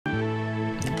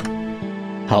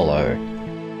Hello,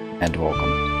 and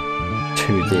welcome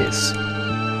to this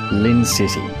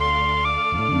Lincity,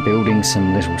 building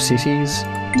some little cities,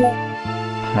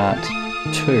 part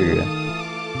 2.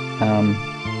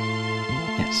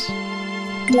 Yes.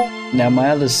 Now my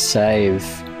other save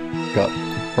got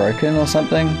broken or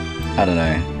something. I don't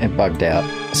know, it bugged out.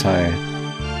 So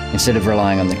instead of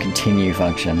relying on the continue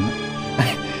function,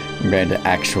 I'm going to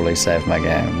actually save my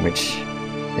game, which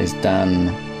is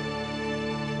done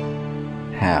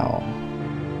how?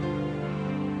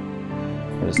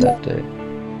 What does that do?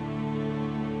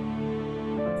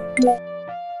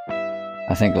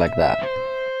 I think like that.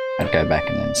 I'd go back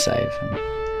and then save.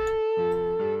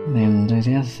 And then do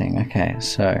the other thing. Okay,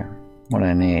 so what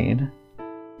I need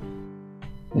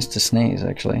is to sneeze,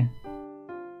 actually.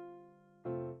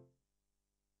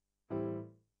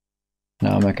 No,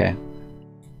 I'm okay.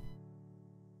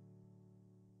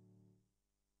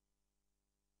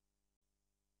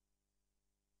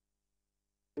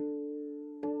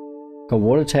 Got a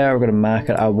water tower, I've got a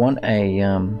market. I want a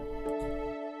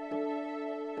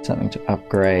something to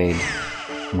upgrade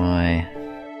my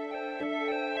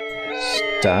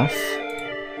stuff.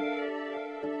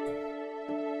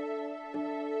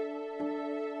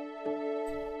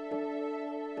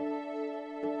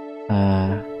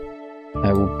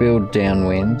 I will build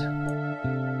downwind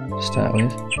to start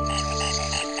with.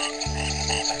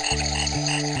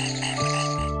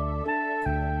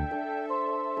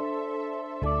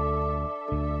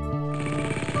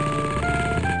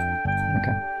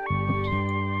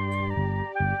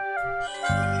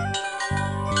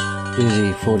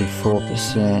 Busy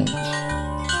 44%.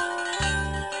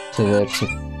 So that's a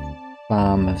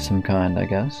farm of some kind, I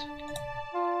guess.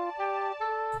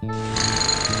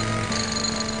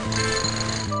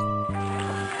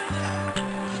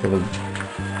 So the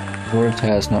water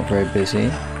tower is not very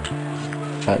busy,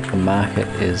 but the market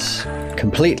is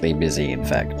completely busy, in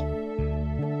fact.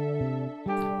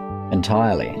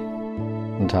 Entirely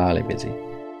busy.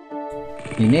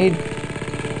 You need...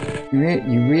 You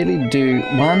really do.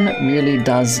 One really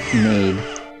does need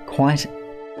quite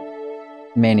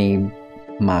many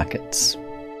markets.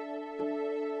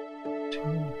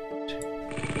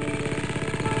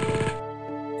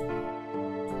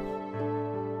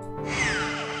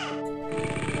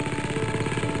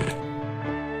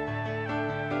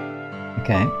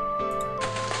 Okay.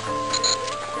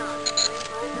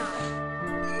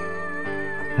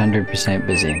 100%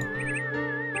 busy.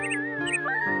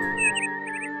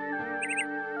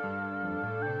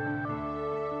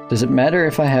 Does it matter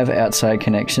if I have outside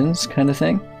connections, kind of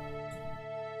thing?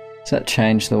 Does that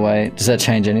change the way... Does that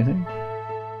change anything?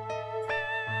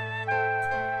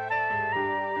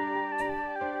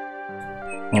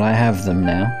 Well, I have them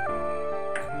now.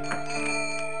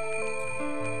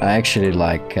 I actually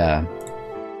like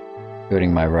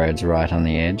building my roads right on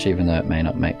the edge, even though it may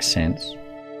not make sense.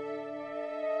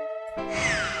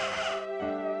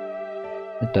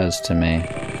 It does to me.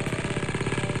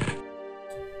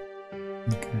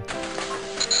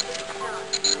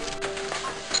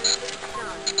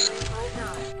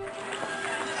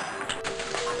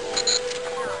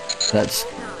 That's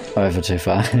over too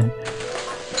far.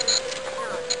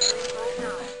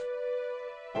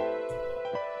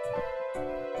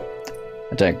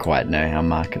 I don't quite know how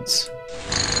markets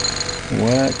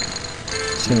work.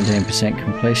 17%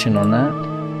 completion on that.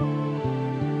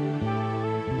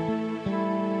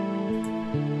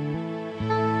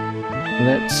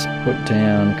 Let's put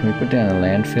down... Can we put down a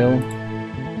landfill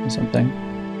or something?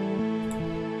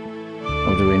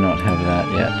 Or do we not have that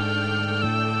yet?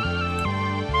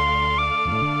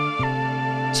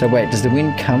 So wait, does the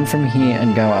wind come from here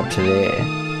and go up to there?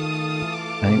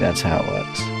 I think that's how it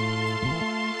works.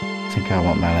 I think I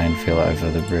want my landfill over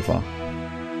the river.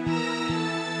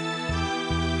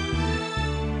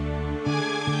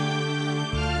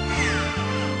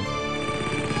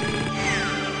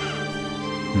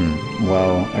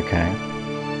 Well, okay.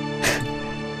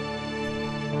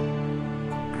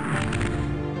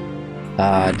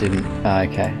 I didn't...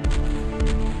 okay.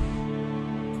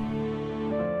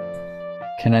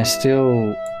 Can I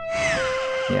still...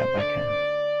 Yep, I can.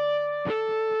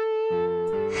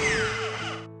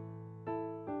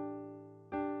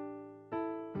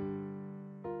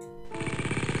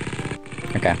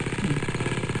 Okay.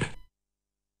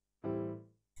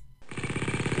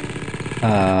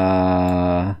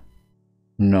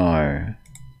 No.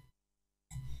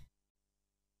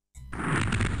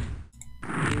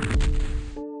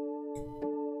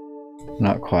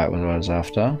 Not quite what I was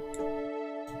after.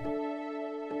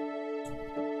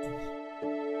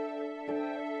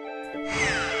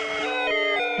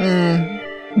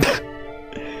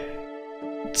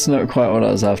 It's not quite what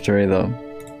I was after either.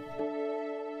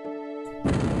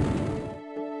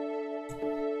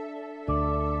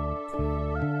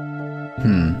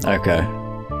 Okay.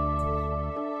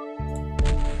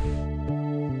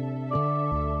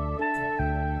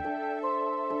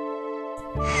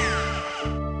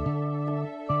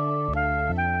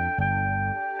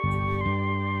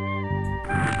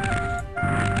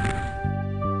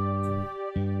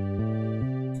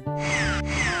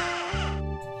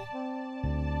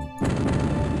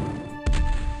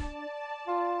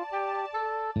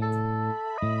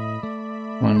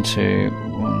 One, two,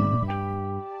 one.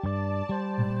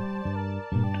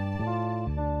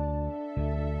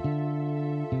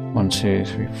 One, two,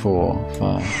 three, four,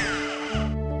 five.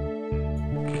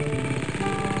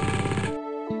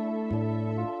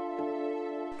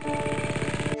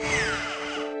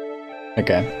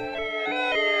 Okay.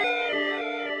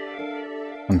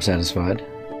 I'm satisfied.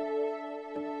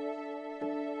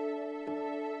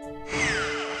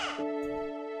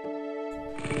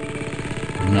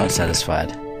 I'm not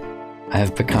satisfied. I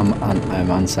have become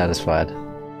I'm unsatisfied.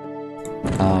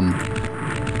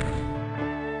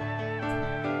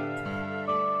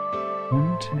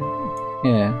 One, two.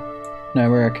 Yeah. No,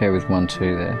 we're okay with 1,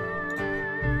 2 there.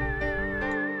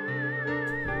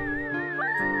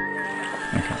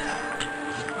 Okay.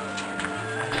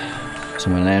 So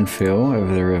my landfill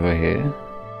over the river here.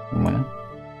 Somewhere.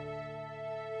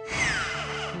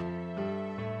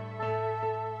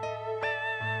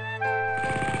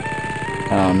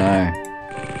 Oh no.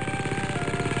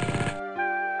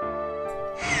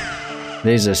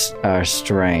 These are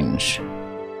strange.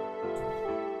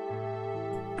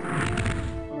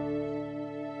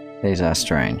 These are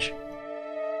strange.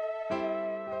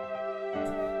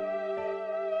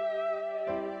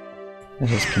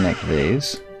 Let's just connect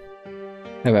these.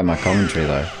 How about my commentary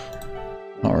though?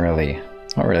 Not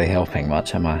really helping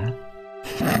much, am I?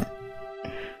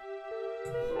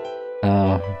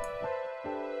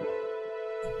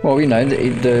 Well, you know,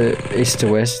 the east to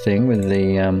west thing with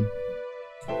the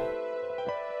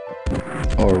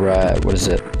what is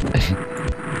it?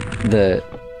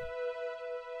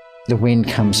 the wind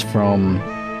comes from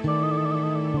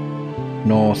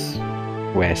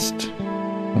northwest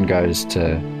and goes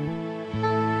to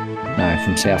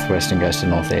from southwest and goes to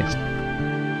northeast.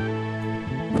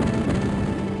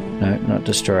 No, not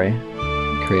destroy,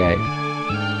 create.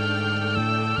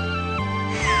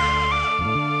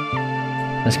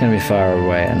 That's going to be far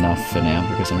away enough for now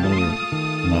because I'm going to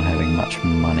be not having much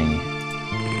money.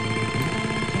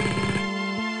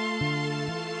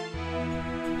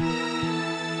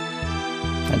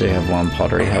 I do have one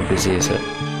pottery. How busy is it?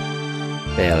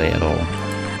 Barely at all.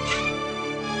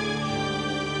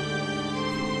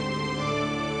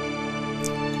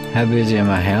 How busy are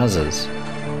my houses?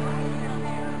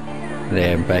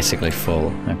 They're basically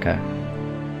full. Okay.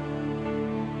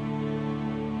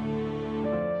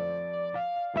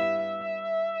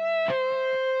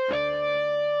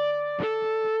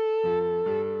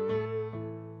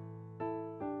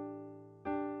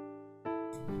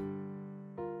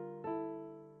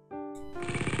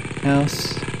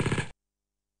 House.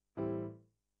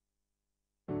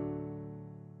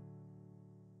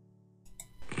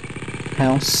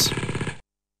 House.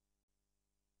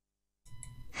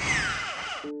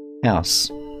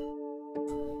 House.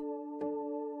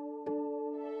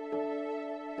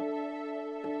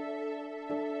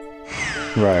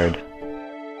 Road.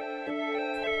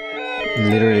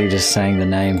 Literally just saying the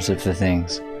names of the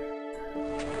things.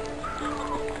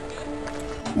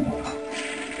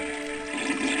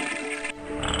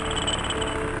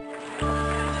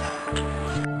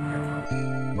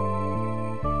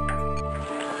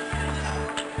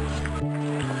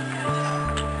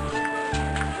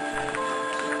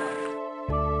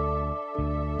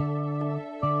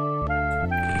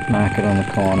 Market on the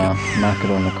corner, market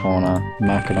on the corner,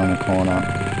 market on the corner.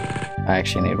 I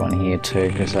actually need one here too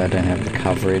because I don't have the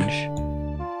coverage.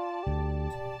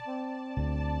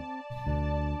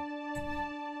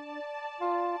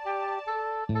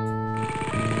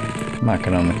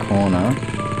 Market on the corner,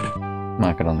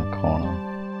 market on the corner.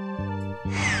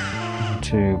 1,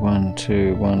 2, 1,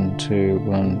 2, 1, 2,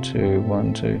 1, 2,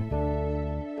 1, 2.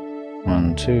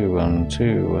 1, 2, 1,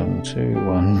 2, 1, 2,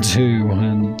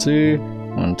 1, 2,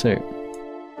 1, 2.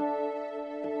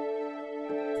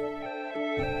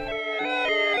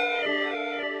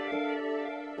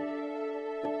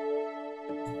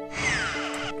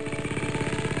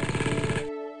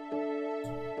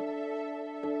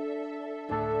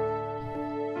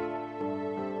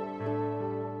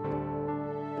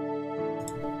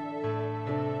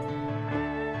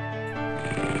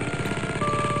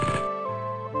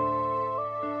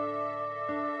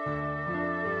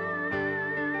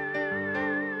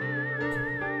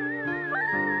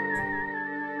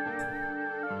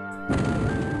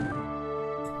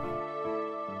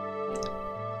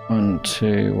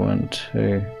 2, 1,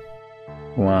 2,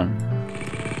 1.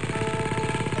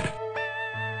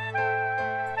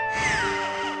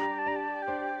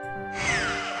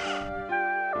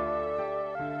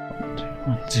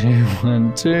 1, 2,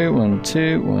 1, 2, 1,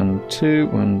 2, 1, 2,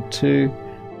 1, 2,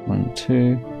 1,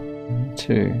 2, 1,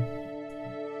 2.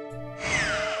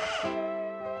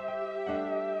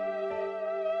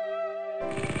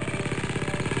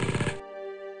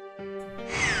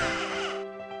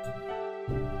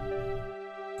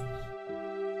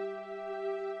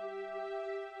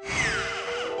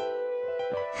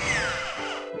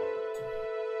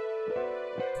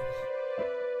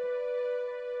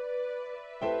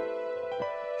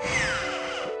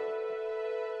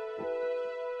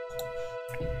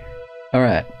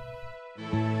 Alright.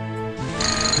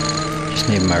 Just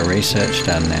need my research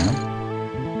done now.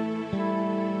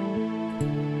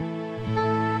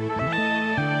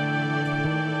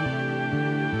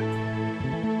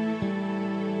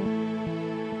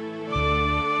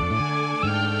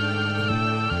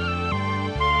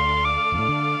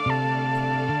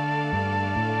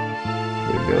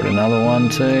 We build another one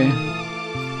too.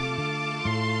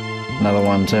 Another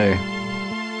one too.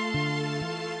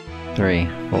 3,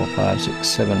 4, 5, 6,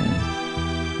 7.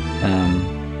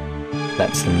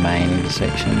 That's the main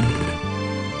intersection.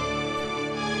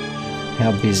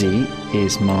 How busy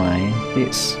is my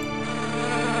this?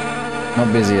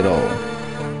 Not busy at all.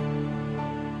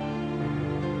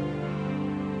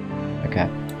 Okay.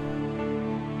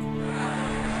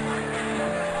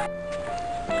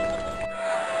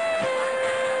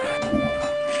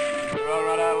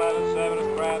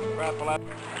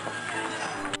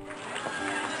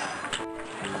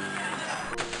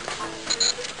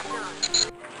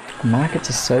 Markets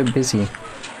are so busy. I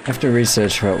have to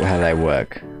research how they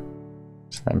work.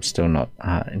 So I'm still not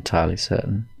entirely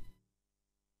certain.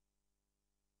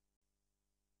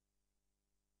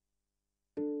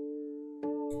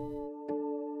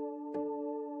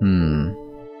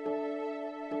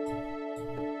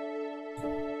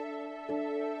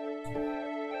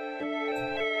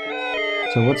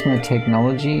 So what's my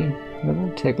technology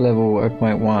level? Tech level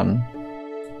 0.1.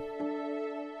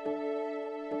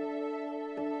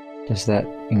 Does that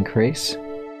increase?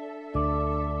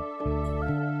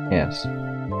 Yes.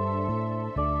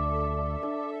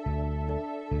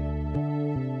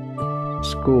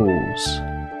 Schools.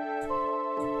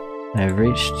 I've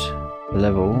reached a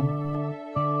level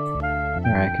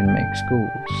where I can make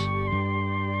schools.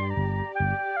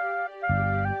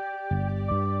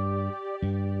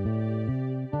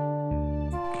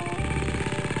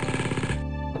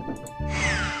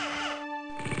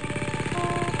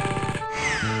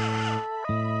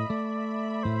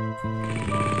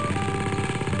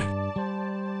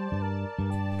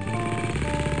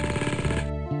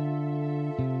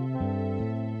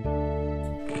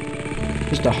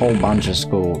 Just a whole bunch of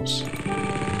schools.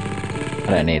 I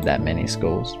don't need that many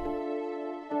schools.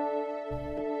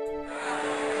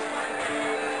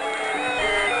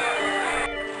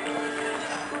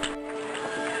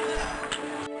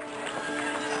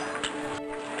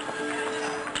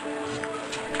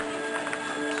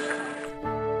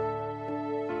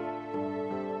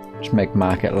 Just make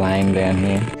Market Lane down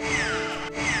here.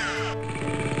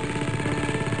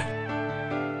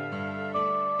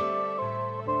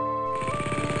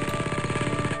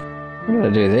 What did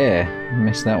I do there? I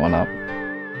messed that one up.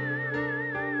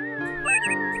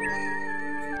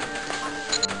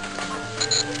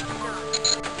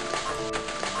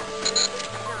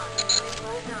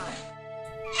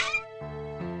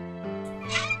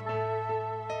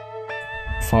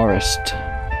 Forest.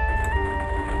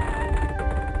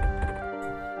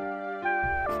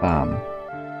 Farm.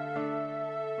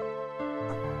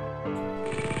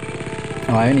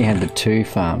 Oh, I only had the 2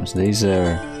 farms. These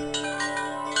are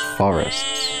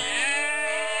forests.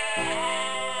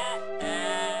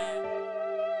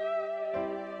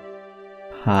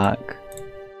 Park.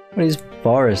 What is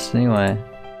forest anyway?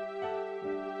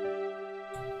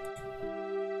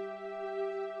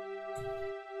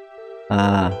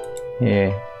 Ah,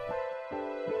 yeah.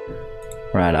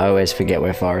 Right, I always forget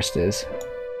where forest is.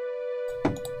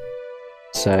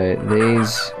 So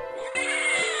these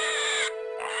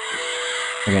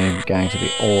are going to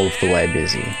be all of the way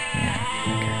busy. Yeah,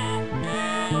 okay.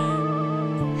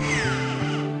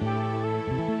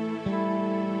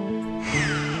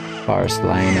 Forest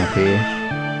Lane up here.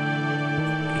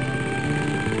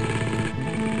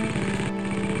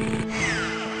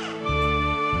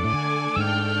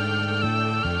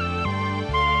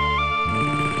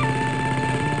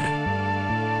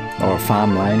 Or a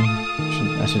farm lane,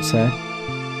 I should say.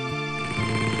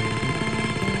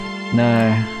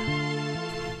 No.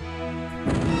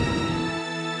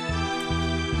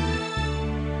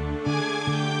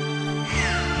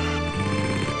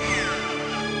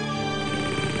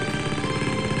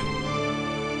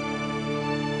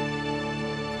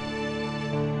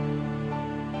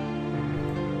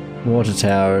 Water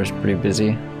tower is pretty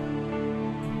busy.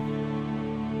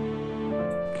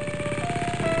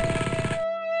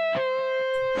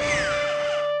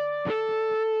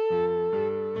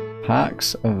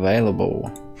 Parks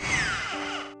available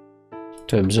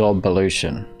to absorb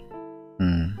pollution.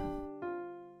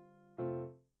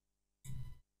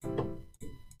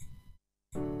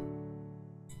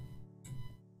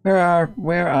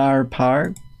 Where are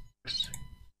parks?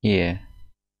 Here.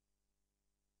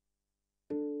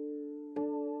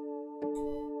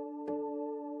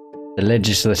 The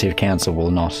Legislative Council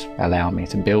will not allow me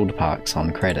to build parks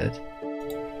on credit.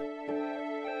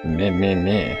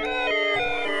 Meh.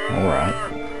 Alright.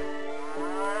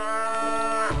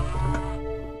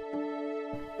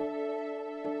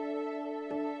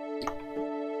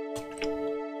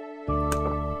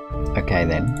 Okay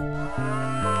then.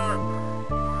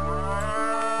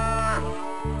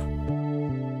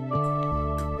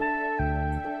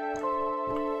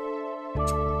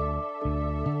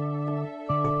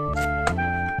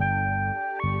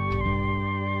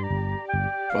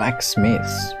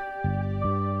 Blacksmiths.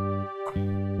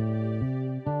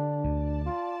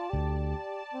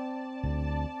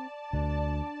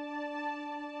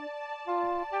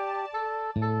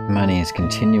 Money is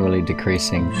continually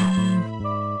decreasing.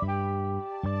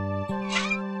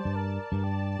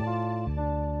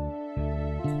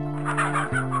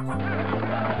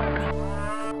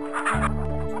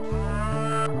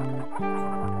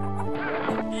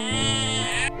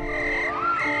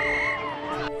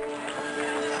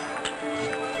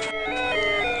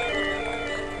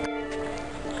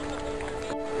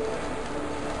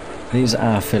 These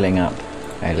are filling up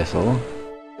a little.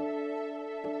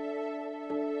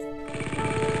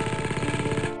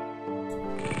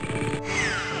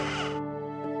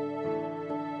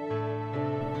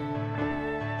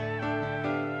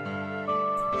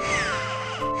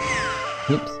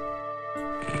 Oops.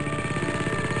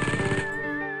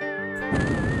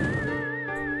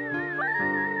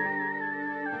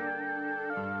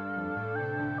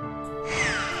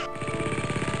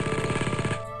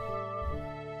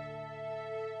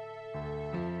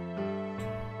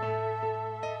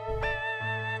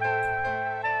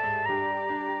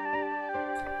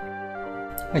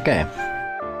 Okay.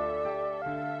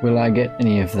 Will I get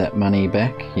any of that money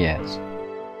back? Yes.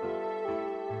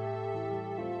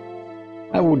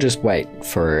 I will just wait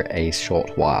for a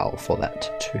short while for that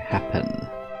to happen.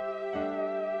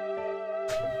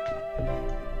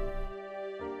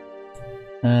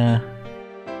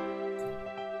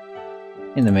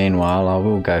 In the meanwhile, I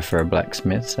will go for a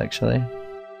blacksmith's actually.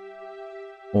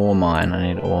 Ore mine,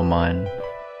 I need ore mine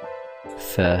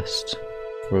first,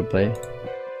 probably.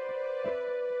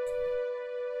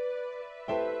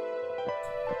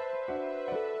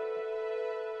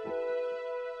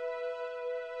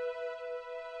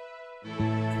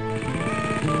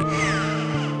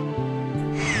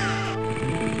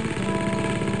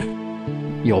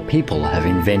 Your people have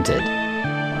invented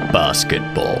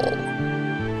basketball.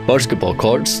 Basketball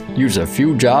courts use a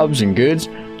few jobs and goods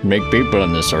to make people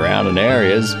in the surrounding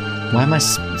areas. Why am I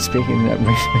speaking that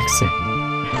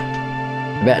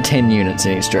sense? About 10 units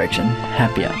in each direction.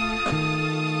 Happier.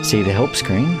 See the help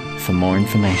screen for more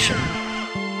information.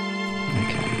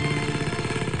 Okay.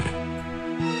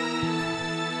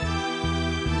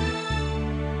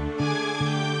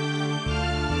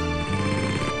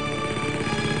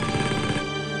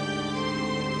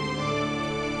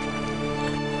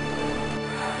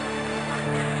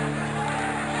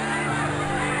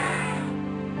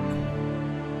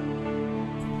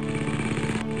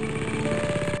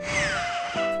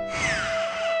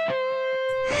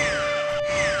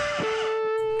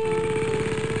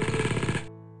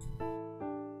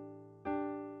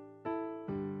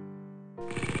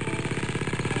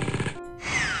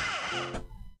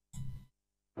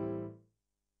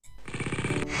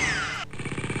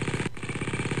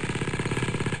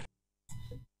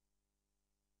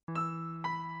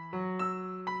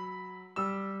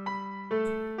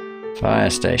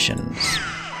 Fire stations.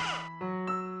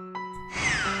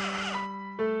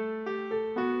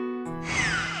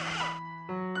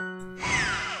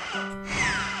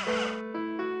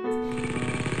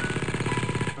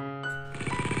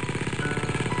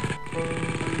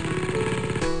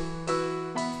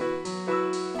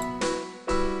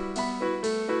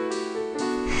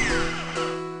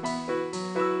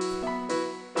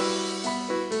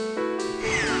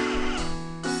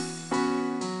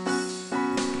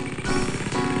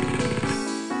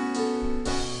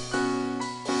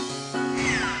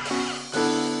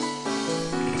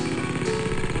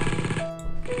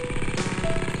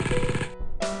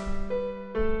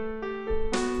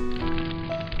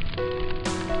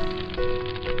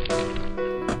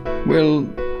 Will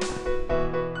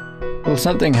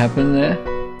something happen there?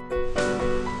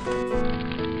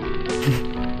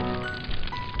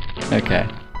 Okay,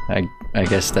 I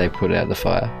guess they put out the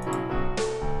fire.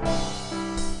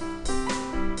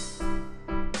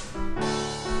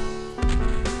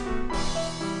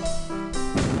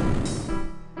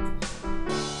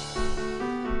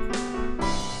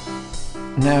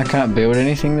 Now I can't build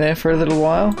anything there for a little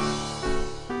while,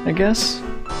 I guess.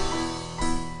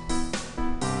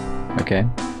 Okay.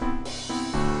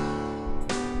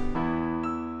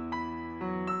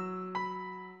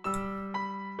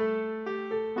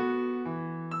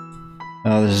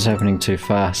 Oh, this is happening too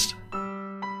fast.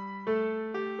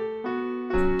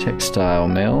 Textile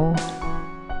mill.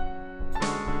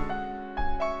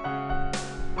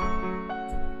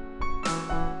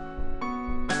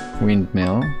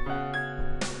 Windmill.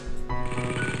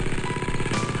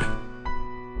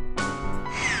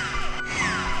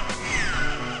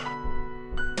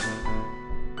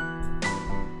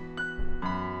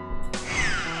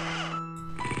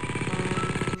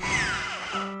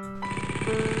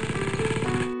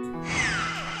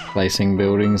 Placing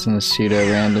buildings in a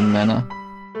pseudo-random manner.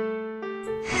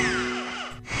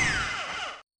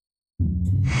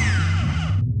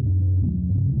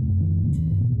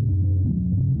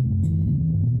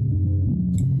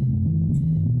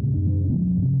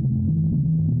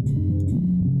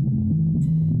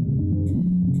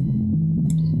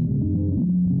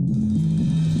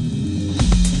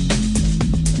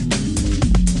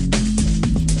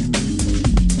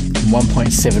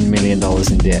 $1.7 million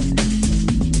in debt.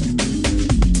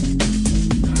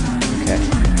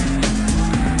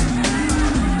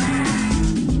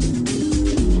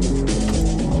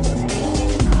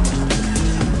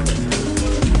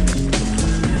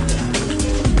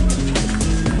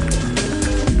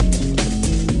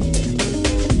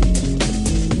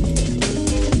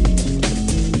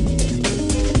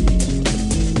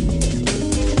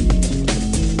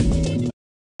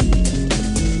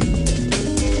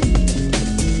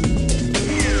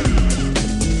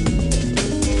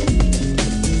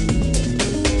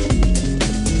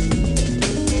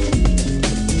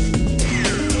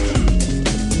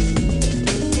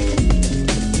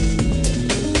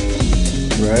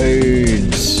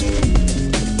 Roads.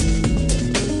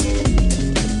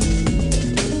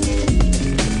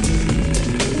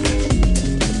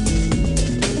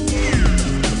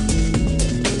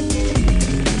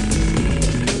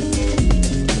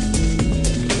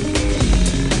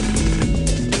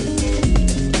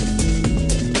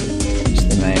 Just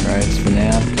the main roads for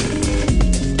now.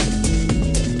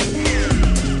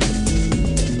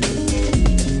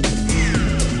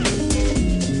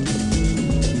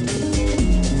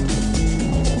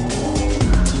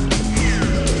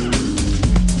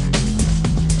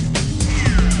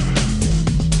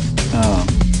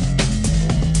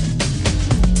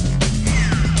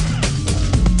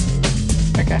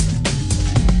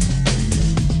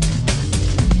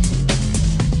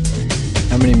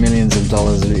 How many millions of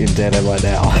dollars in debt am I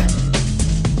now?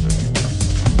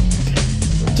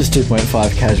 Just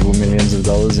 2.5 casual millions of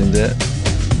dollars in debt.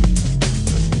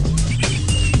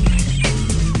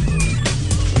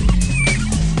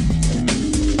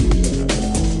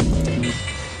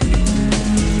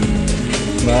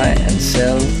 Buy and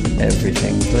sell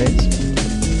everything, please.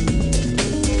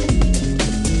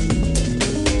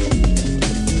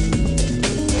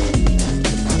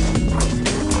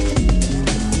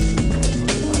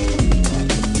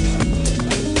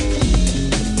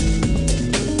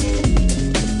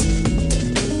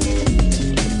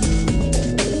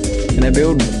 Can I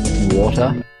build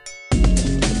water?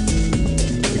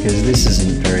 Because this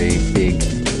isn't very big.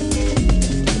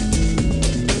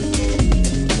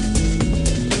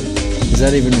 Is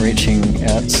that even reaching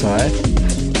outside?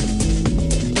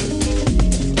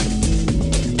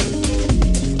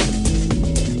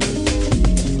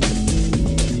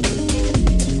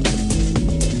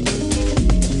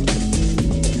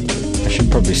 I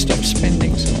should probably stop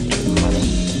spending so much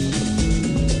money.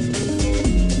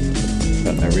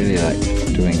 But I really like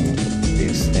doing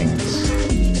these things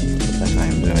that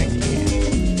I'm doing here.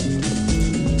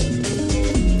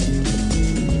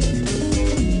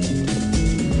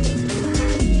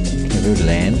 Can I build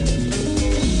land?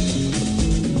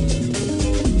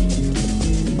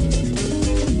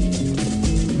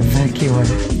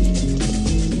 Evacuate.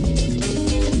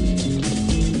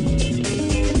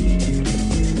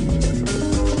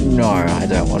 No, I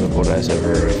don't want to bulldoze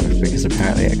over a river because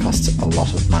apparently it costs a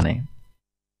lot of money.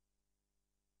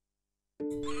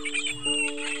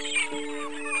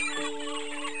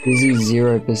 Busy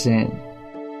 0%.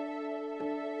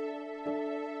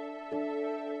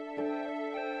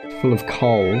 Full of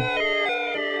coal.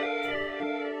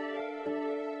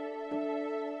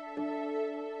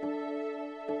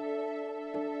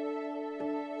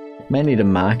 May need a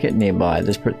market nearby.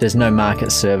 There's no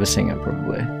market servicing it,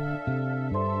 probably.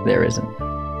 There isn't.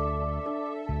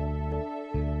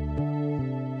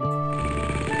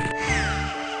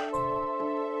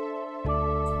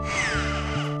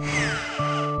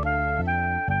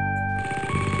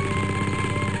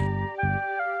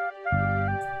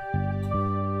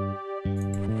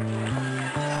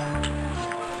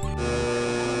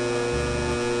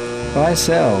 Buy,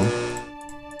 sell.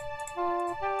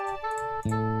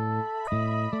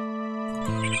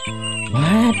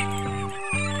 What?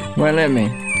 Won't let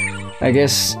me. I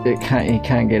guess he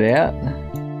can't get out?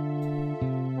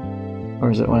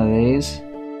 Or is it one of these?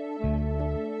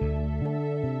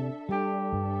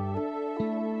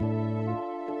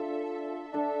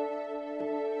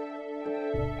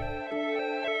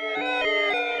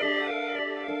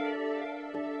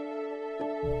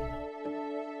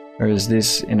 Or is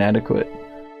this inadequate?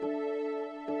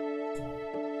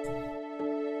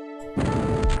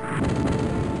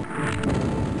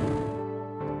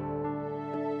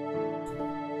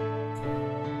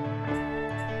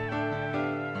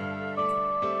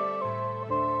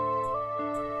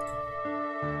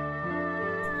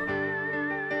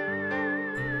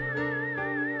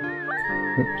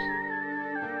 Oops.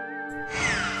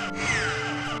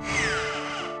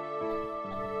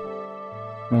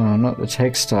 Oh, not the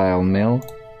textile mill.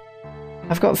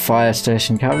 I've got fire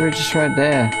station coverage just right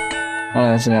there.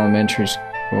 Oh, that's an elementary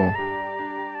school.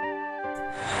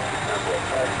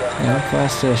 Yeah, fire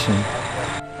station.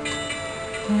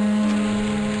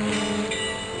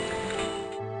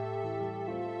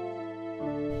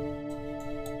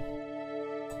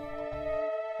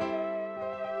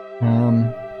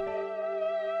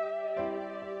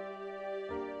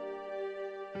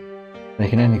 They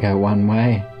can only go one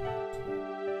way.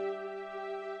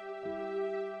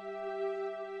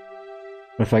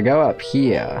 But if I go up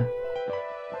here,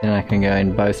 then I can go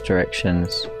in both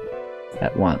directions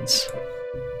at once.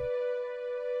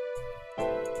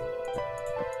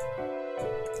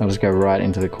 I'll just go right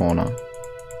into the corner.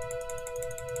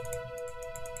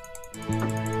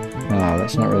 Oh,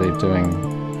 that's not really doing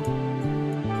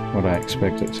what I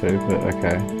expect it to, but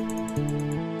okay.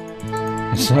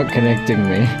 It's not connecting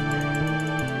me.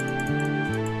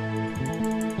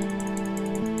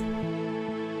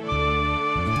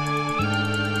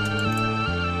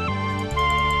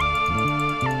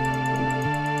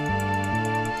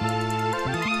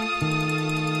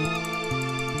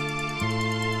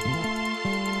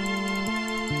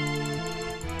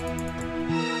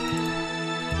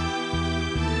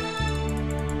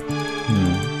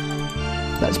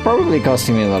 That's probably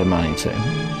costing me a lot of money too.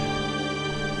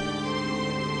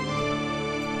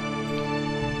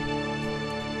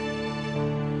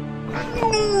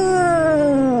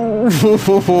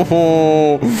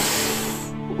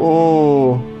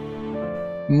 Oh,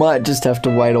 might just have to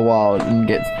wait a while and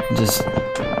get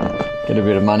a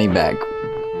bit of money back.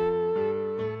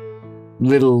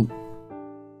 Little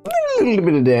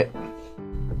bit of debt.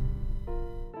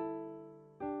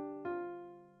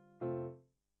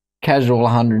 Casual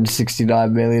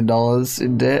 $169 million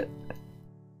in debt.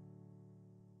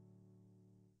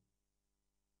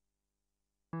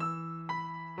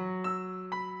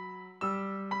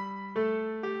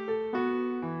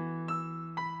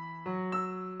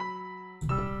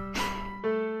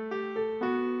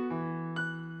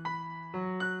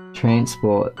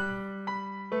 Transport.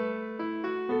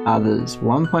 Others.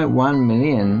 1.1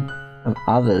 million of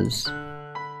others.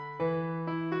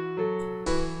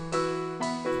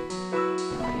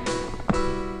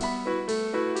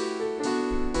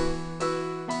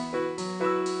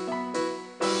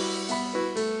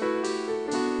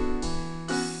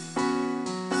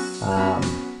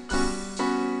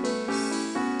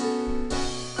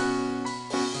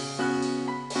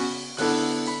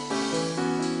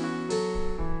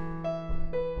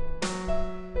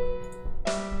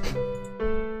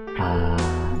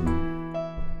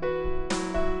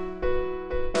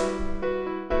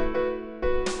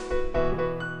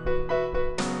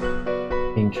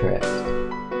 Interest.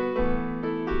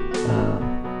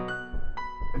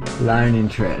 Loan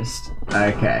interest.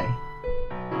 Okay.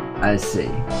 I see.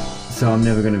 So I'm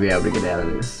never going to be able to get out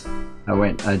of this.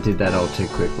 I did that all too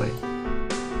quickly.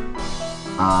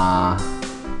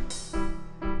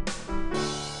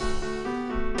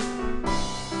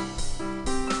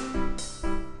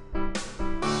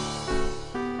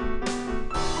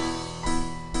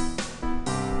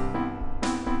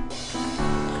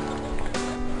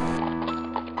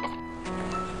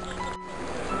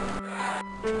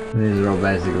 These are all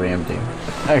basically empty.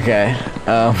 Okay,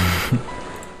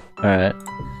 alright.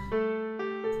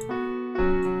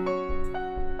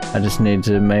 I just need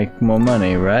to make more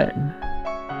money, right?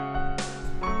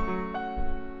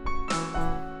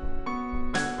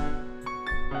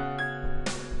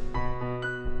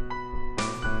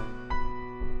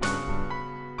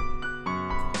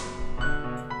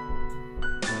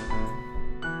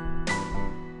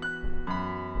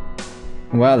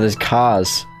 Wow, there's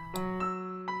cars.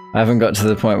 I haven't got to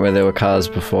the point where there were cars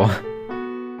before. It's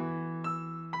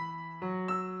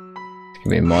gonna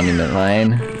be Monument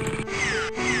Lane.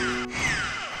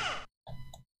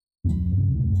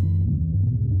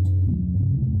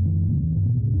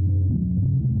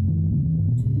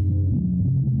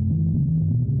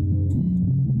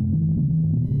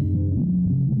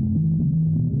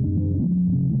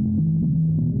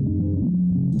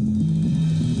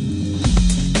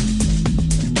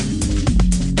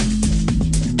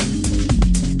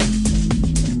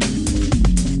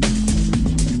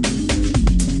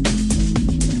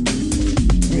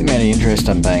 Interest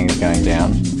I'm paying is going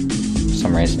down for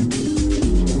some reason.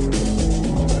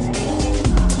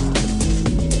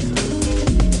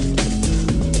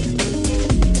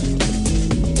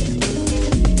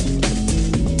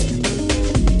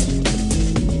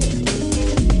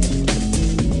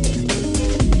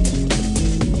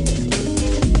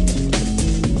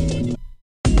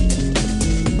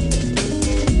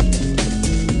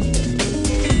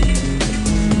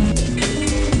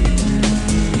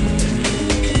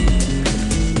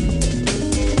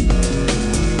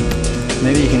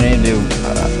 Maybe you can either do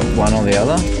one or the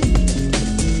other.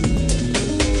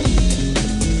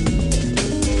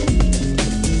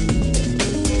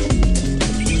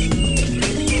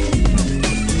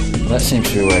 That seems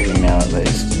to be working now at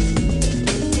least.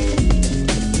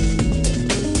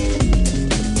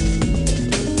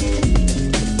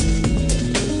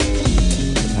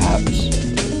 Perhaps.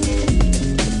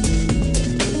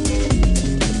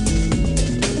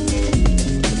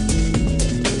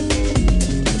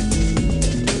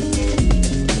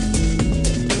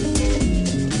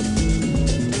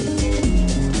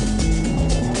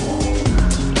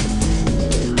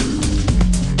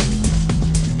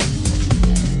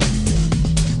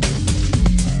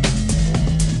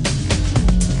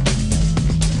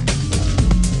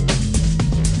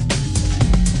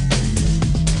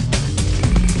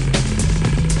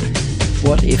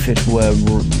 What if it were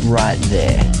right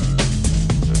there?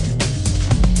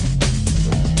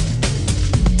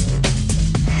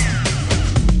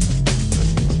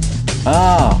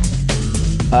 Oh!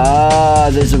 Ah,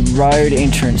 there's a road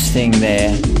entrance thing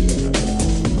there.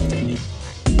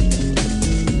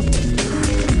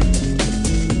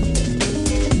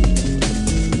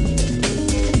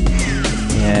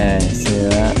 Yeah, see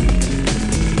that?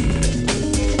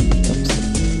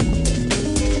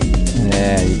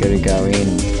 Yeah, you gotta go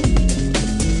in.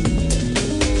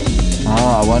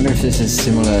 Oh, I wonder if this is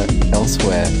similar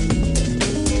elsewhere.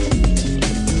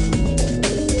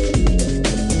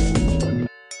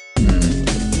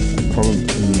 Probably.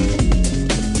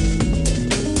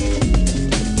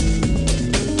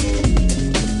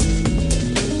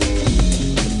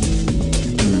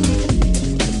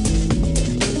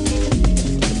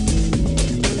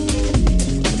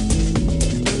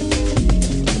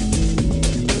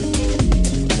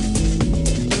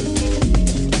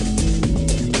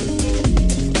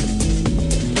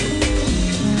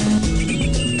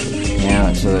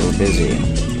 It's a little busy.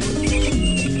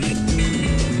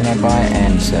 Can I buy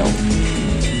and sell?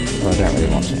 Well, I don't really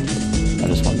want to. I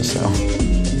just want to sell.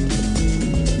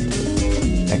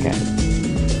 Okay.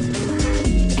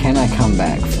 Can I come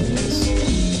back from this?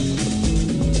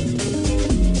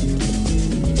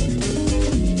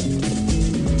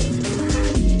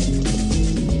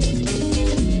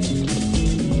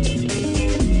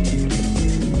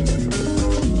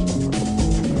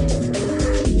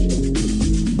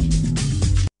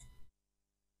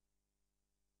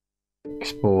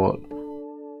 Export.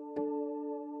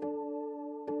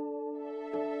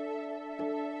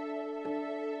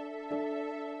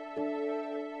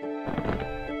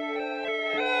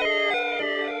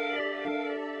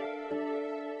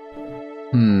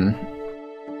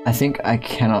 I think I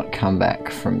cannot come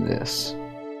back from this.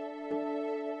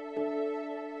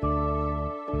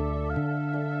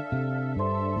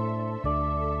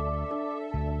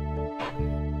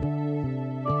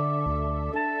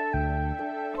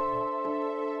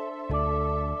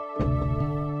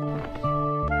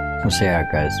 We'll see how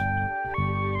it goes.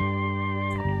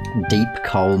 Deep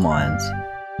coal mines.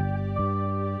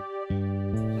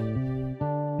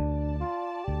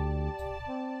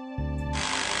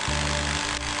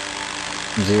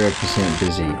 0%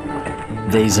 busy.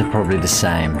 These are probably the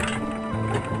same.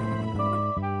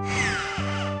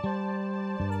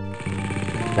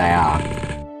 They are.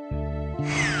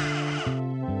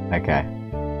 Okay.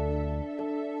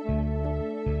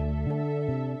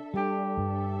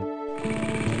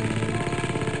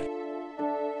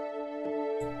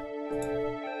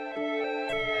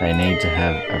 They need to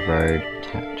have a road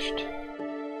attached.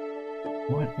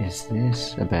 What is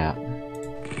this about?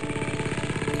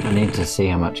 I need to see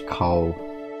how much coal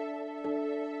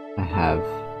I have.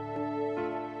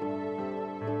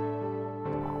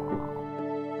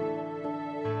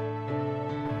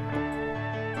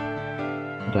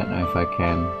 I don't know if I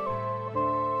can.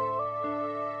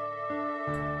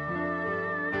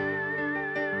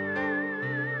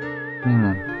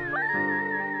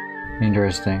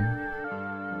 Interesting.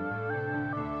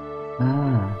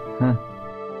 Ah, huh.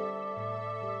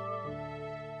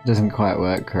 Doesn't quite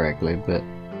work correctly, but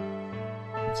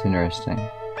it's interesting.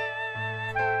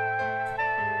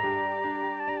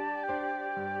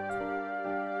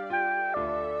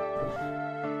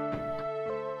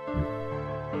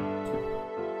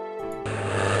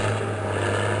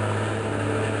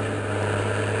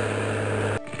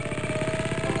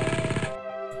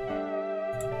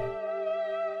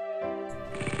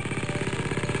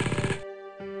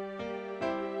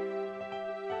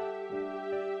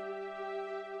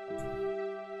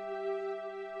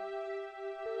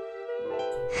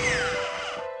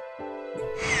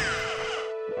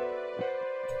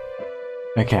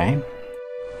 Okay.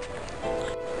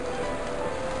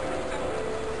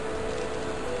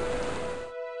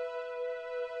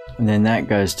 And then that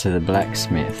goes to the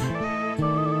blacksmith.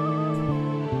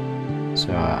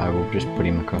 So I will just put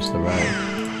him across the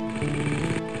road.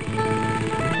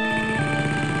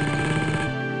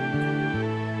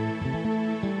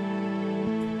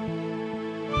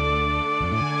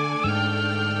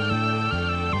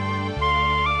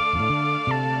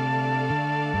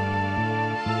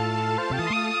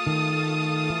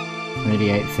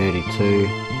 $38.32.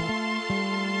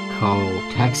 Coal.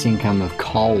 Tax income of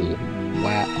coal.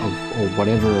 Wow. Or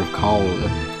whatever of coal.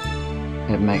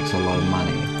 It makes a lot of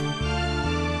money.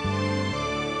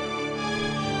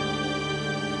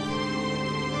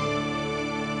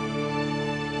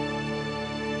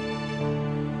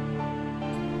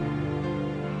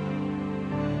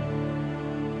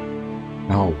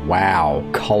 Oh wow.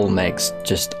 Coal makes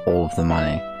just all of the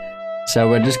money. So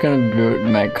we're just going to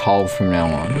make coal from now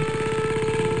on.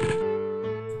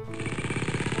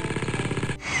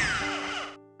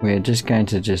 We're just going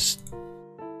to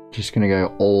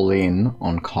go all in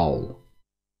on coal.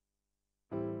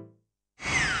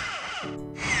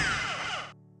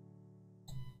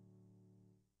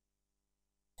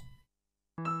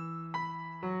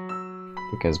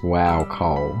 Because wow,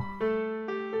 coal.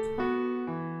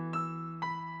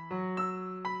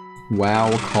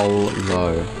 Wow, coal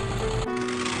low.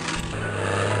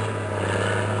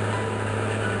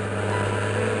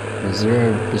 The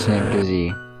 0%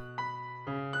 busy.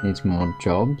 Needs more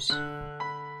jobs.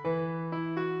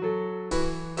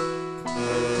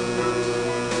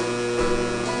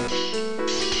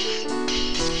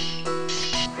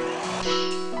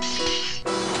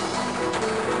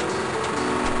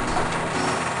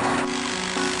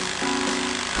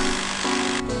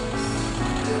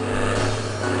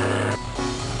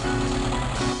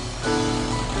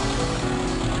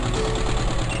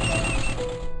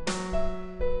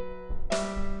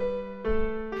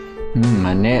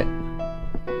 My net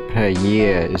per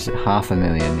year is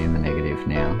 $500,000 in the negative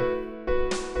now.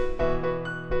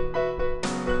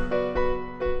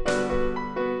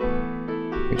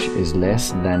 Which is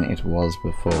less than it was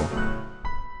before.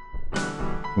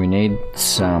 We need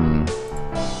some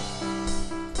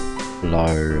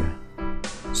low,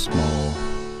 small.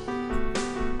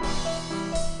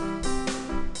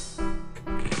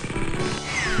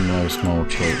 No small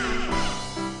cheap.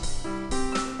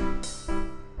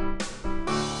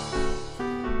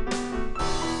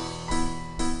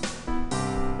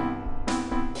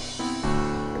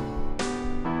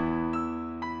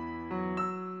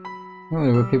 Oh,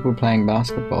 there were people playing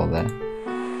basketball there.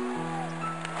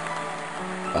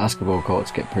 Basketball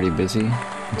courts get pretty busy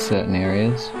in certain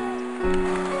areas.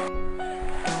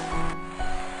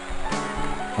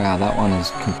 Wow, that one is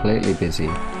completely busy.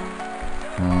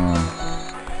 Oh.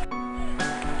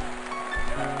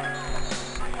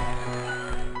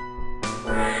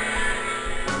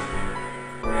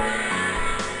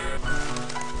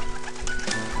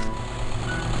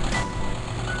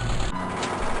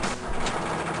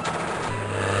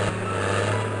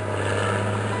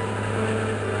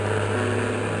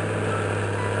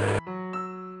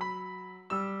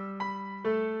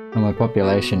 And my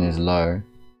population is low.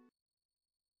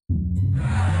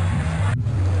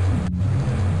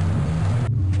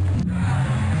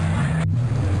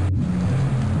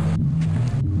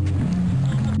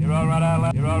 You're all right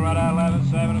out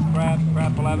 11, 7 is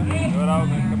crap 11. Good old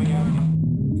man coming in.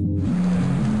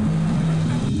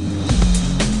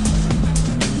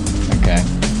 Okay.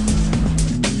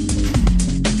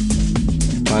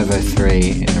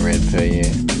 503 in the red per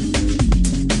year.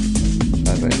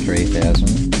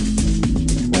 503,000.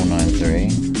 493.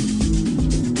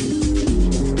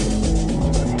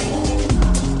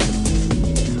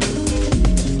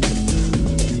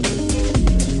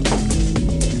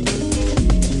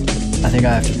 I think I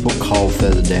have to put coal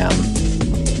further down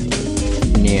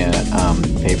near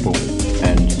people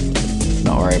and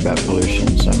not worry about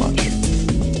pollution so much.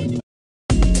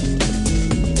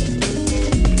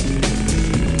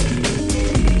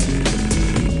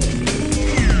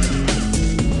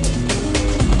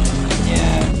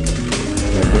 Yeah,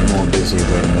 they're a bit more busy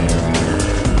when they're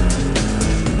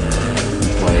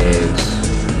employees.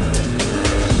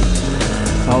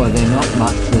 Oh,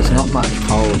 there's not much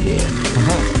coal here.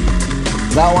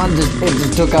 That one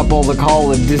just took up all the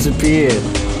coal and disappeared.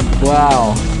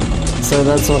 Wow. So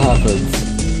that's what happens.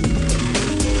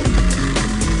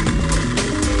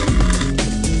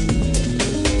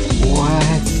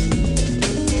 What?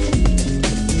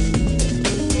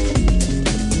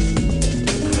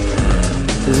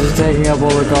 This is taking up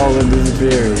all the coal and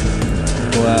disappearing.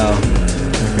 Wow.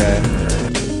 Okay.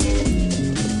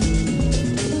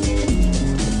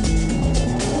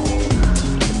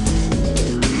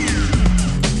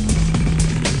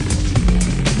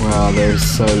 Wow, there's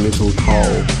so little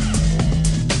coal.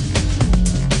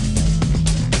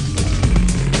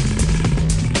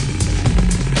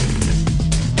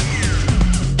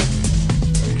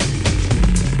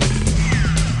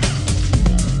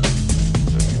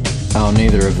 Oh,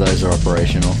 neither of those are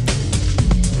operational.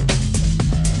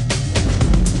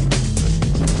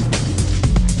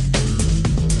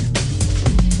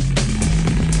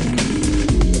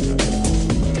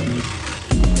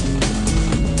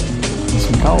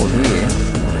 Coal here.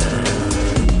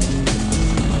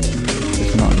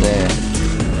 It's not there.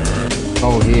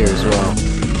 Coal here as well.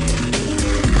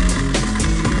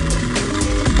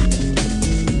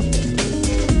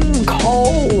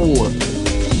 Coal!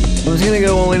 I was gonna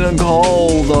go all in on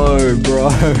coal though, bro.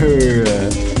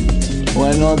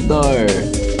 Why not though?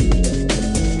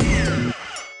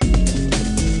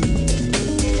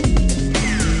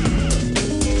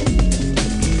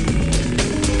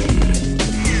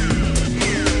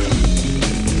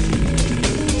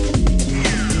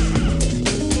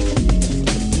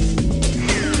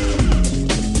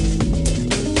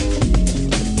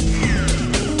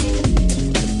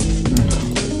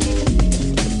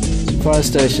 Fire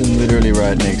station literally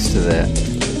right next to there.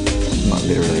 Not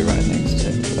literally right next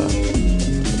to, but...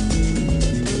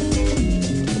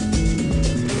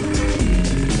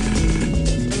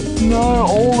 No,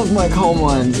 all of my coal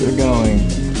mines are going.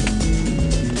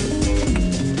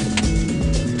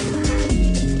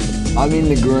 I'm in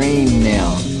the green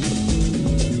now.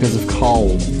 Because of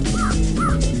coal.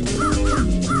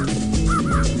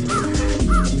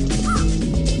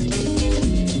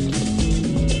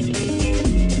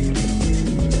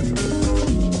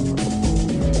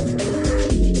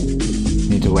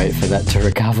 Wait for that to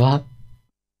recover.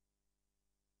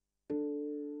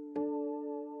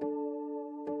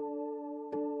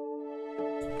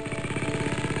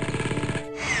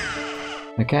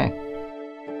 Okay.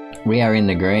 We are in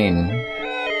the green.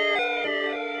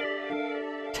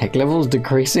 Tech levels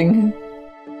decreasing?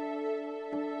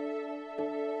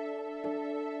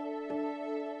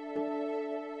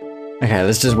 Okay,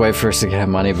 let's just wait for us to get our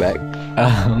money back.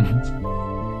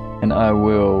 And I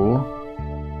will...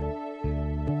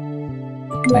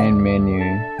 Main menu,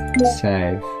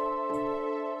 save.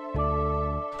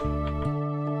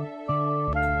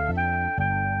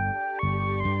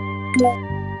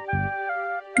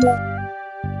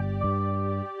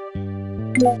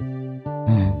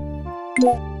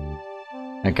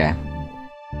 Okay.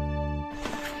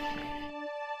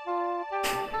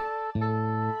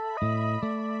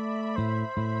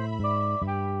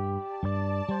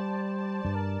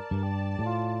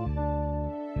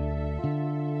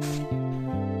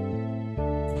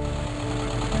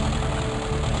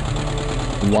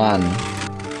 One.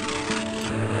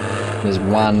 There's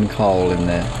one coal in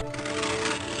there.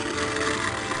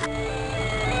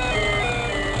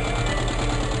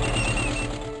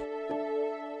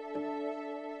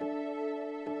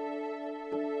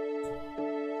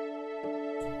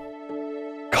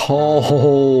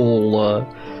 Coal!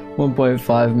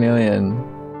 1.5 million.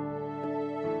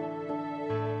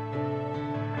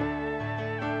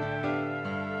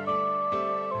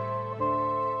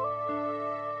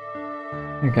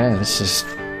 Okay, let's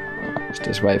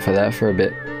just wait for that for a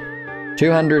bit.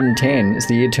 210. It's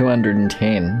the year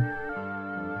 210.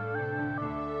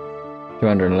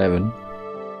 211.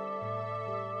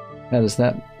 How does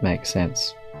that make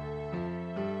sense?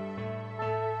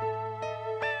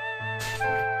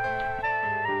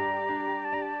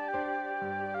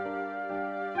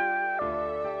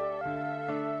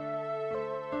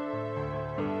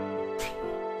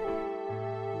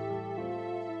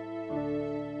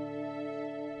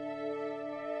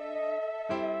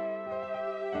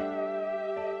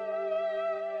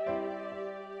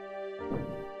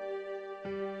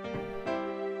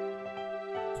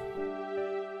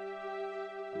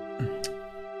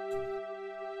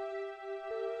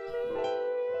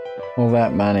 All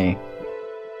that money.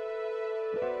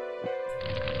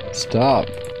 Stop.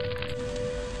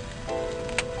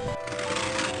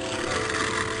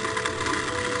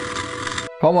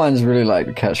 Coal mines really like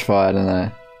to catch fire, don't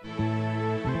they?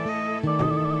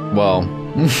 Well,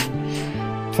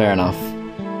 fair enough.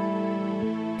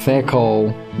 Fair call,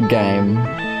 game.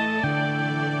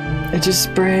 It just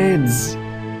spreads.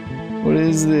 What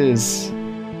is this?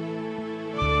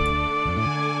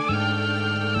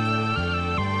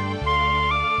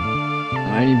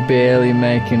 I'm only barely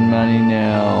making money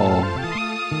now.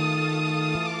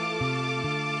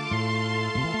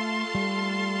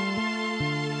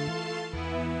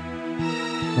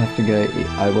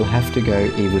 I will have to go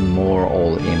even more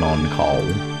all in on coal.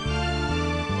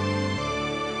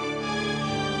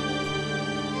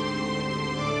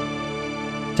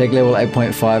 Tech level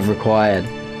 8.5 required.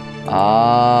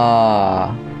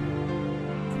 Ah.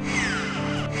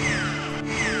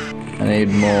 I need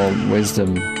more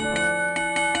wisdom.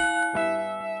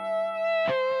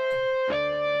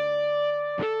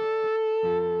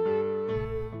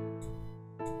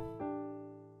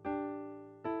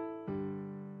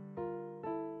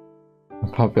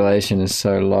 The population is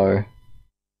so low.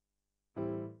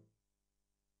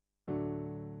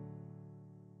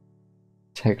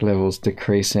 Tech levels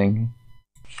decreasing.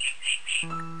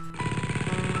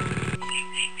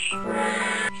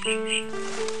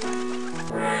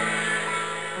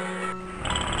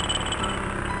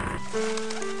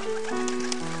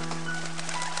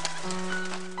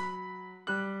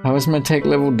 How is my tech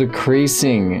level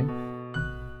decreasing?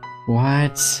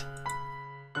 What?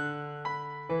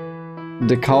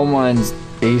 The coal mines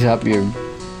eat up your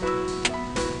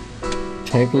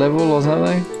tech level or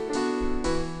something?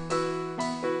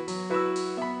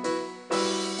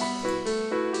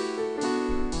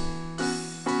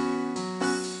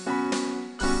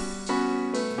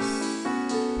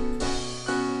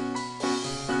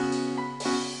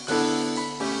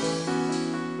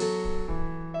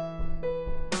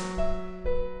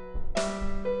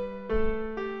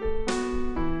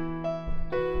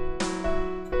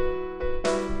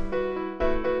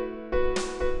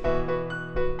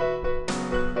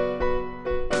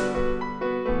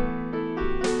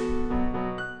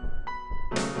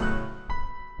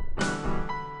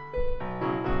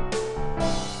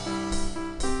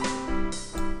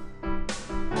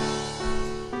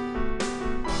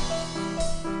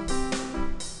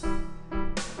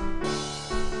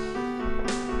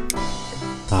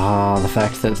 Ah, the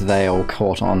fact that they all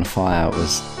caught on fire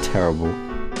was terrible.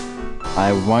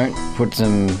 I won't put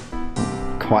them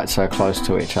quite so close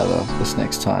to each other this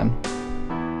next time.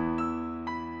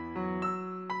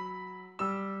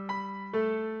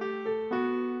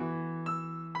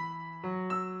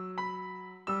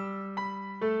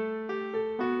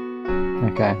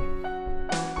 Okay.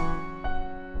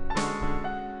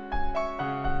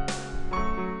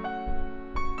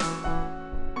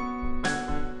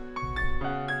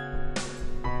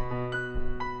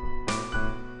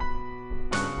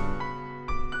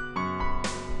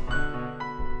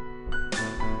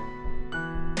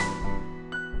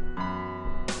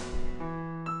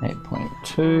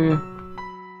 Two.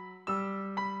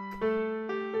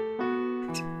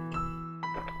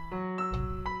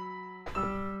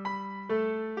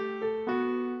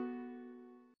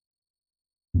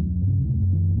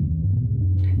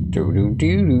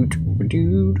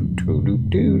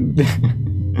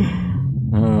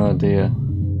 Oh dear.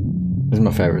 This is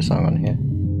my favorite song on here.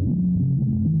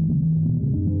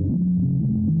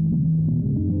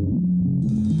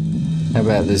 How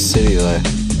about this city though?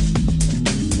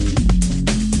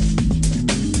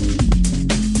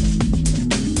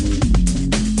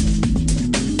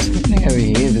 Over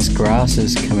here, this grass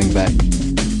is coming back.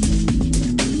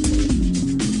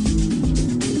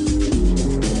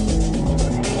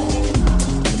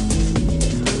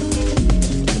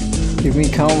 Give me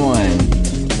coal mine.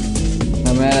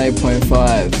 I'm at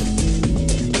 8.5.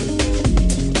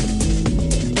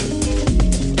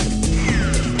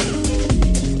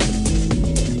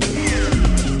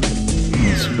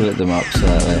 split them up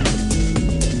slightly.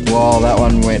 Whoa, that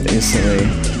one went instantly.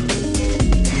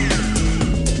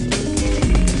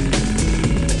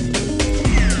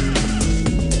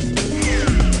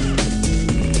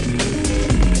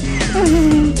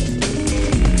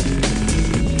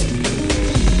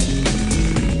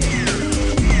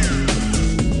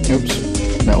 Oops,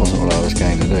 that wasn't what I was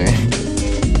going to do.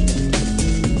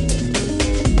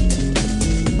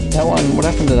 That one, what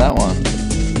happened to that one?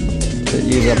 It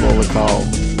used up all the coal.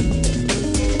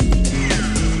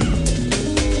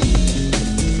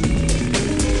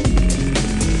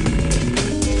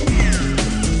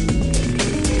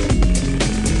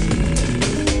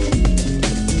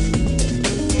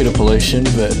 Bit of pollution,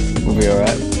 but we'll be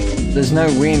alright. There's no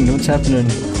wind, what's happening?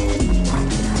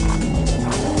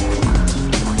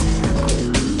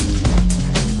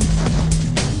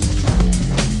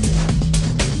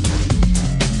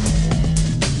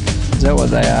 Is that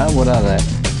what they are? What are they?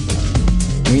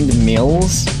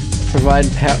 Windmills? Provide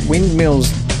power. Windmills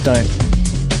don't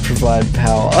provide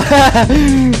power.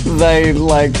 They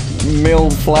like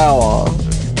mill flour.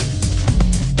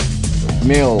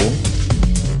 Mill.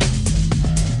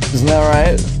 Isn't that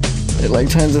right? It like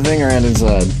turns the thing around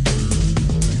inside.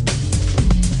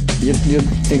 You're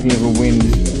thinking of a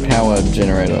wind power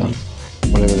generator.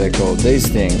 Whatever they're called. These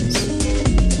things.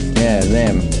 Yeah,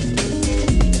 them.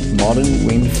 Modern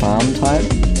wind farm type?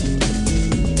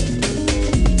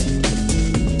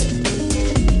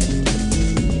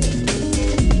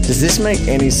 Does this make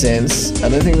any sense? I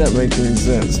don't think that makes any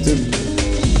sense.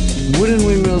 Wooden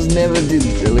windmills never did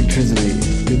electricity,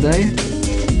 did they?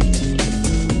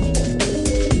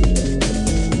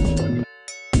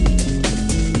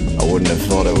 I wouldn't have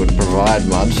thought it would provide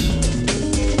much.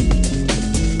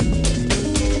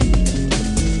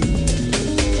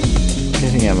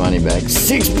 Getting our money back.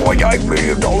 $6.8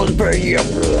 million per year.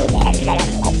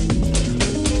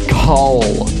 Coal.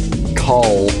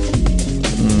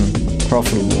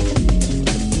 Profitable.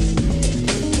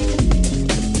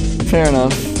 Fair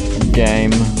enough.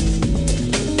 Game.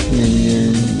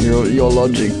 Your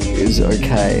logic is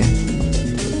okay.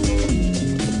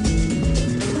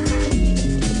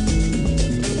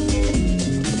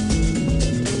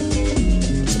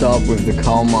 Stop with the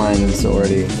coal mines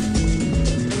already.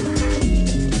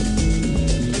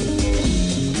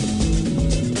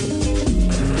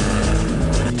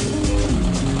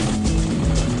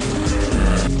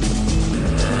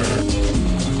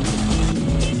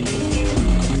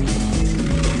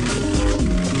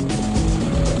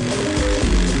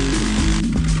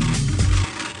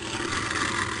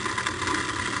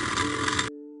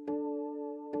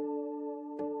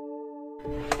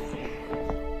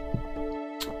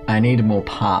 I need more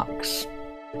parks.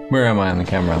 Where am I on the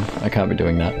camera? I can't be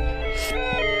doing that.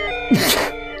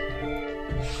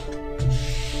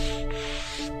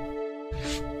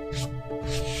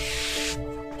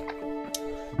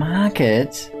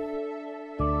 Market?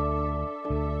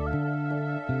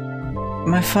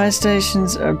 My fire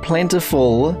stations are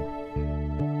plentiful.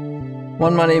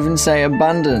 One might even say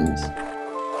abundant.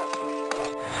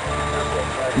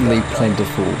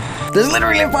 Plentiful. There's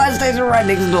literally a fire station right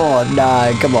next door.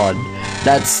 Nah, come on.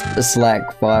 That's a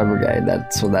slack fire brigade.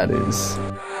 That's what that is.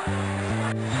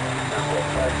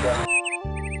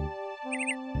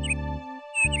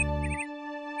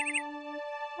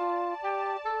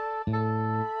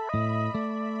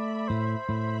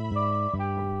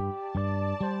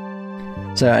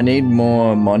 So I need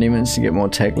more monuments to get more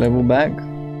tech level back,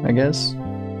 I guess.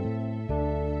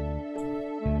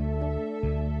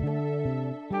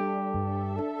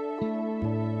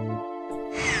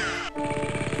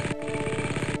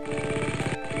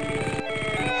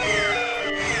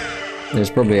 There's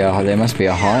probably there must be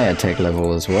a higher tech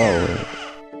level as well,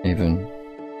 even.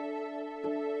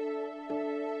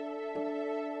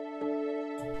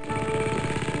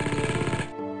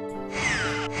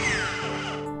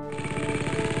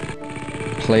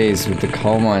 Please, with the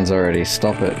coal mines already,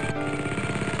 stop it.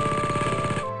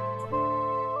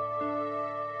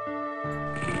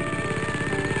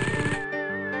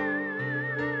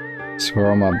 That's where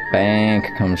all my bank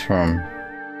comes from.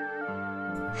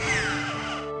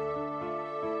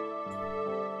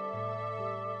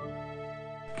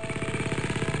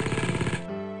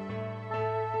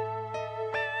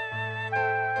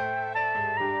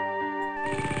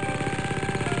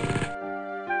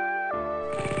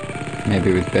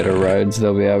 Maybe with better roads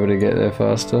they'll be able to get there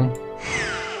faster.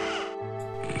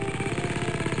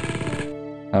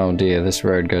 Oh dear, this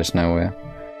road goes nowhere.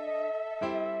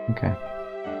 Okay.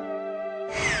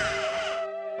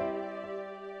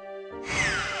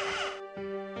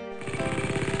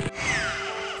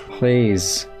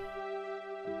 Please.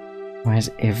 Why is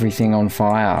everything on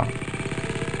fire?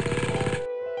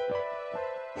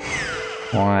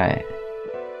 Why?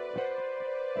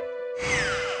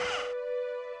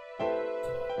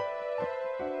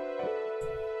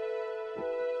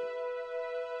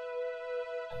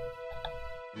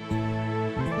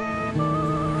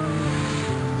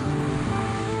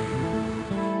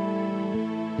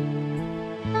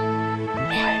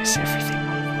 Why is everything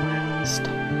on fire?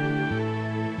 Stop.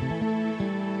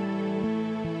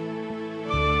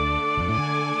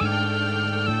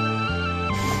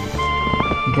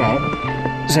 Okay,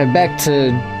 so back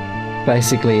to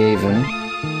basically even.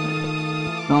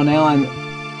 Oh, now I'm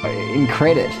in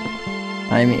credit.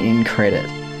 I'm in credit,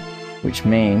 which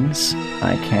means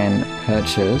I can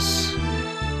purchase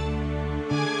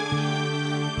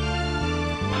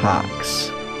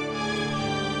parks.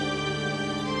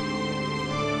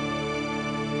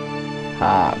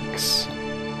 Parks.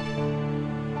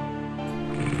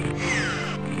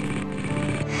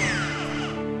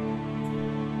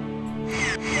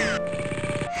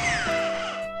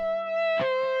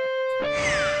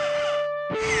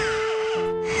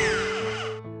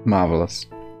 Marvelous.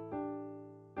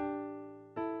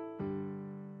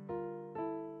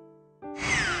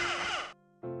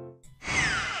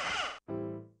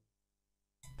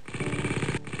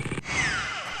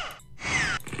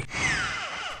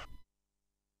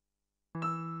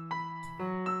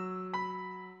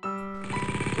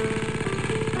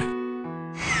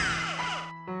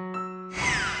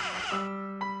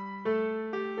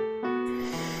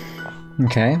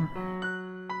 Okay.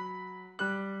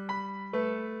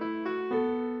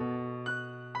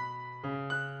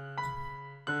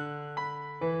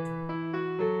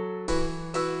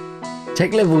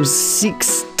 Tech level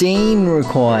 16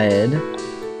 required.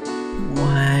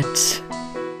 What?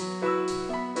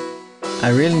 I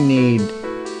really need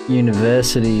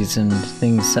universities and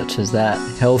things such as that.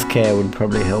 Healthcare would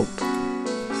probably help.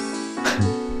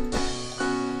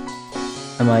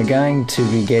 Am I going to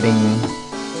be getting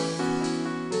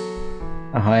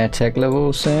a higher tech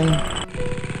level soon?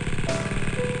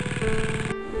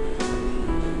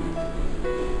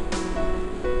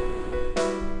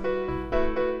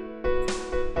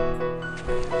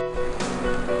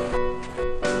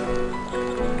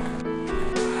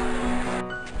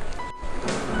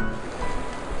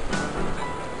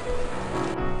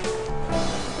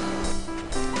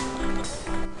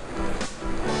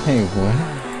 Hey, what?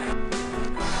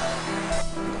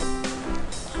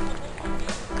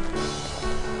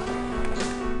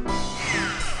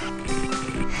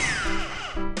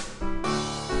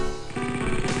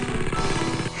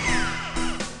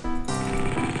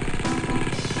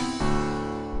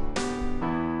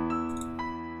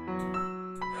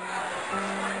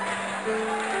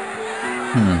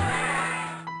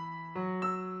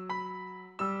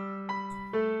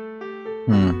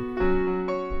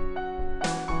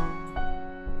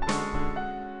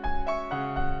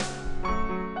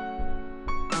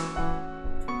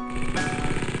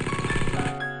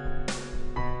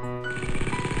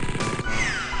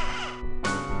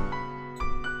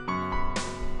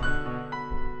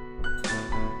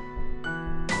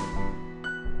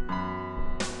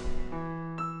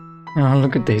 Oh,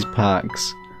 look at these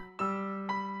parks.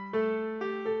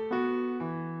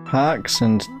 Parks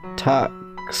and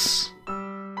tucks.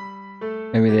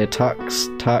 Maybe they're tucks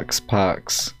parks.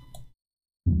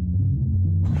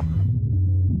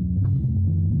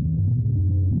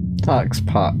 Tucks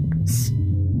parks.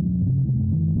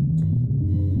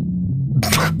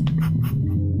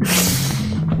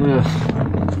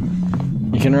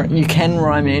 You can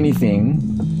rhyme anything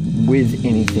with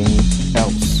anything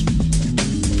else.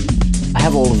 I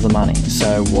have all of the money,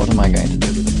 so what am I going to do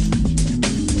with it?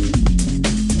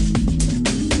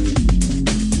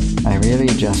 I really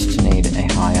just need a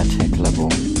higher tech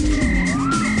level.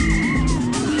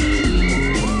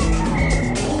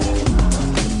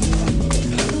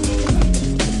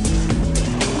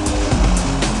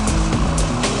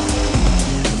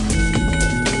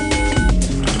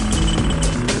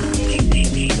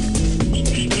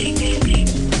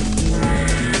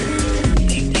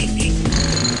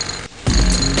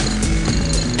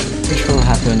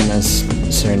 As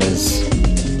soon as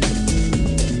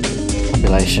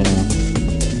population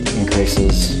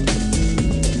increases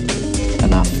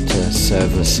enough to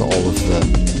service all of the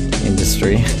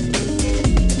industry.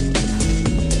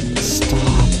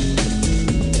 Stop.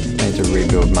 I need to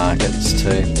rebuild markets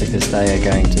too, because they are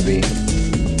going to be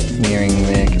nearing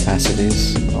their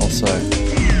capacities also.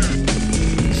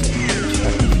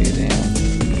 Chuck a few down.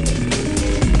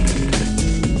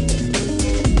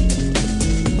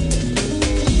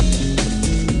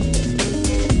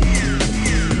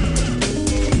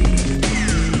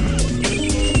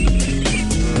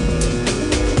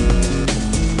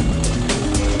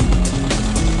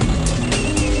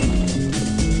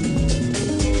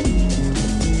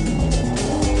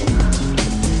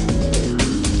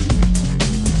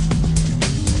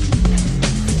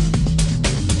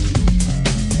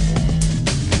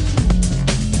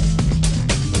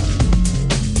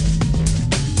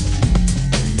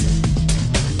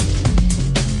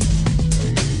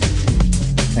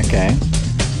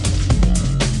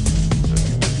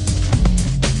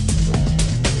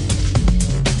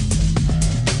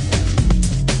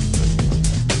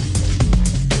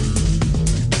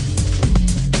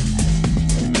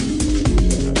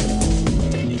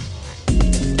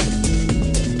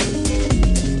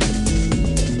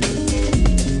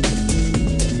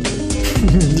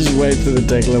 wait for the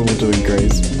tech level to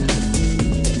increase.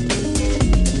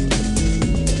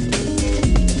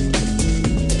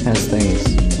 How's things?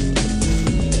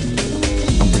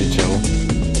 I'm pretty chill.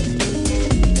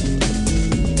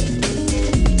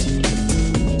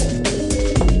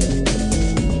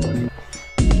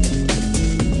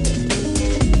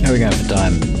 How are we going for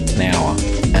time? An hour.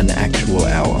 An actual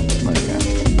hour. Okay.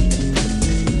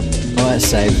 I might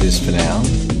save this for now.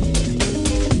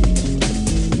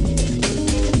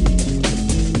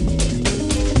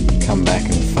 Come back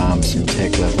and farm some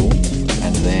tech level,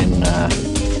 and then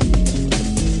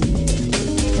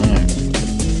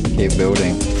keep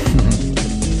building.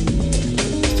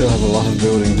 Still have a lot of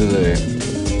building to do.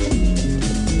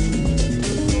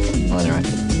 Well, anyway,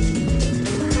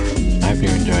 I hope you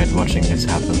enjoyed watching this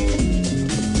happen.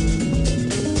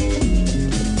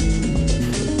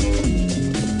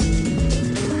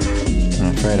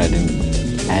 I'm afraid I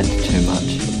didn't add too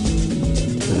much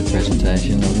to the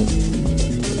presentation of it.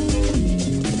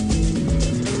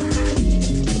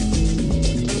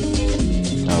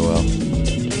 Oh well.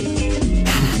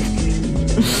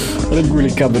 I didn't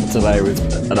really come in today with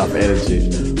enough energy.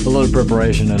 A lot of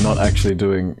preparation and not actually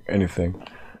doing anything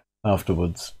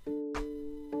afterwards.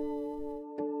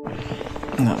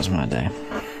 And that was my day.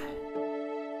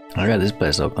 I got this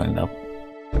place all cleaned up.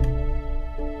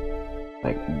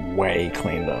 Like, way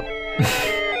cleaned up.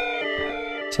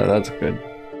 So that's good.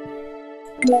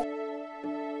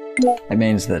 It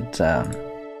means that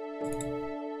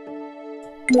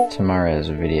tomorrow's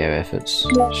video efforts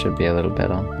should be a little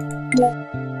better.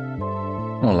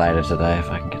 Or later today if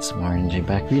I can get some more energy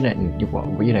back. You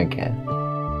don't care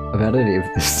about any of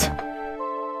this.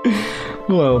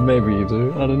 Well, maybe you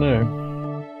do. I don't know.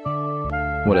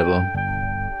 Whatever.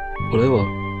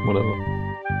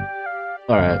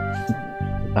 Alright.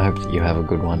 I hope that you have a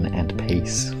good one, and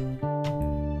peace.